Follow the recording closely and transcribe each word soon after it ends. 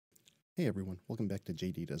Hey everyone, welcome back to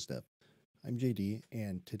JD Does Dev. I'm JD,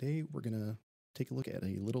 and today we're going to take a look at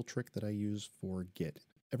a little trick that I use for Git.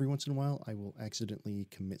 Every once in a while, I will accidentally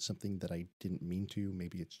commit something that I didn't mean to.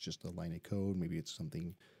 Maybe it's just a line of code, maybe it's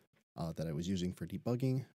something that I was using for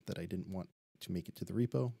debugging that I didn't want to make it to the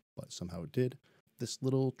repo, but somehow it did. This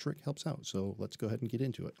little trick helps out, so let's go ahead and get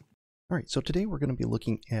into it. All right, so today we're going to be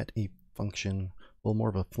looking at a function, well, more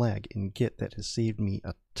of a flag in Git that has saved me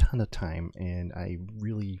a ton of time, and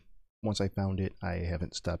once I found it, I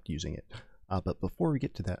haven't stopped using it. But before we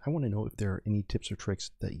get to that, I want to know if there are any tips or tricks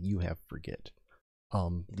that you have for Git.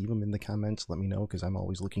 Leave them in the comments, let me know, because I'm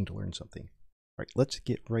always looking to learn something. All right, let's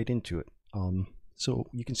get right into it. So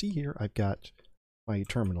you can see here I've got my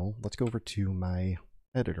terminal. Let's go over to my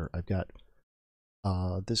editor. I've got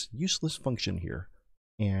this useless function here,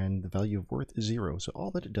 and the value of worth is 0. So all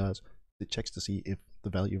that it does, it checks to see if the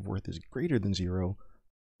value of worth is greater than 0.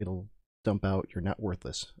 It'll dump out you're not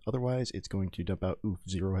worthless. Otherwise, it's going to dump out oof,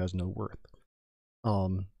 0 has no worth.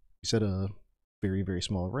 We set a very, very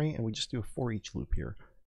small array, and we just do a for each loop here.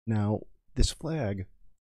 Now, this flag,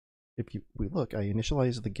 if we look, I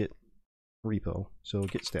initialize the Git repo, so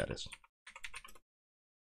Git status.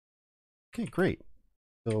 Okay, great.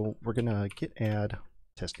 So we're gonna git add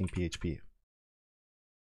testing PHP.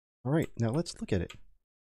 All right, now let's look at it.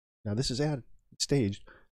 Now this is add staged,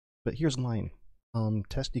 but here's a line.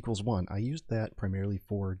 Test equals 1. I use that primarily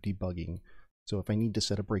for debugging. So if I need to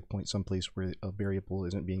set a breakpoint someplace where a variable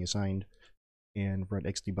isn't being assigned and run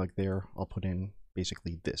xdebug there, I'll put in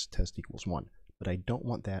basically this, test equals 1. But I don't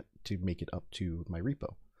want that to make it up to my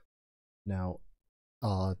repo. Now,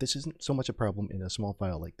 this isn't so much a problem in a small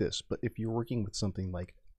file like this, but if you're working with something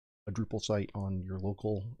like a Drupal site on your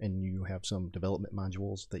local and you have some development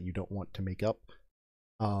modules that you don't want to make up,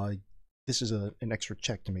 this is an extra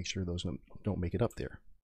check to make sure those don't make it up there.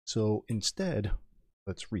 So instead,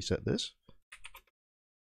 let's reset this.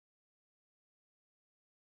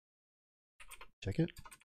 Check it.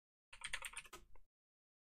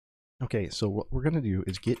 Okay, so what we're going to do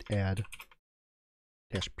is git add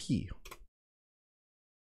 -p.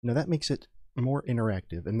 Now that makes it more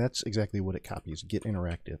interactive, and that's exactly what it copies, git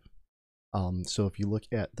interactive. So if you look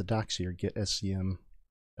at the docs here,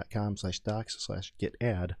 gitscm.com/docs/git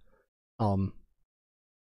add,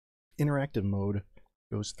 interactive mode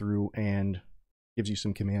goes through and gives you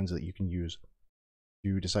some commands that you can use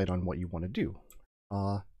to decide on what you want to do.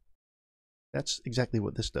 That's exactly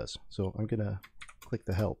what this does. So I'm going to click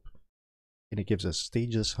the help, and it gives us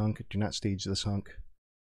stage this hunk, do not stage this hunk,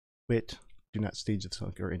 quit, do not stage this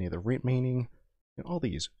hunk, or any of the remaining, and all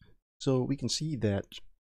these. So we can see that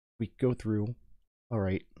we go through, all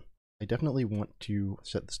right, I definitely want to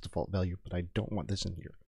set this default value, but I don't want this in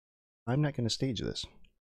here. I'm not going to stage this.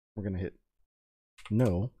 We're going to hit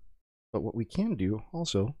no, but what we can do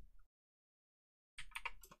also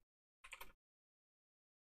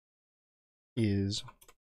is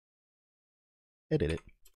edit it.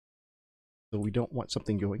 So we don't want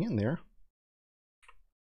something going in there.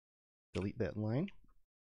 Delete that line.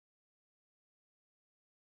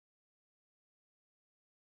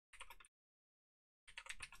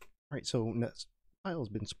 All right, so this file has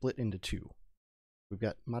been split into two. We've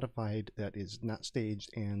got modified that is not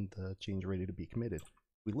staged and the change ready to be committed.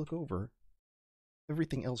 We look over,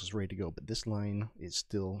 everything else is ready to go, but this line is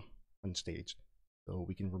still unstaged. So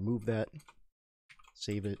we can remove that,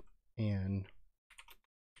 save it, and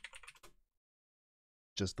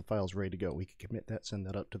just the file's ready to go. We can commit that, send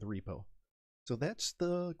that up to the repo. So that's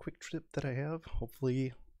the quick tip that I have.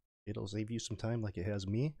 Hopefully it'll save you some time like it has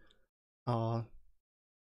me.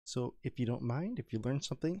 So if you don't mind, if you learned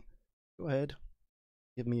something, go ahead,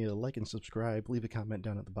 give me a like and subscribe, leave a comment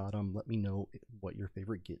down at the bottom, let me know what your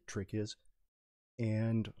favorite Git trick is,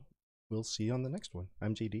 and we'll see you on the next one.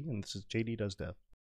 I'm JD, and this is JD Does Dev.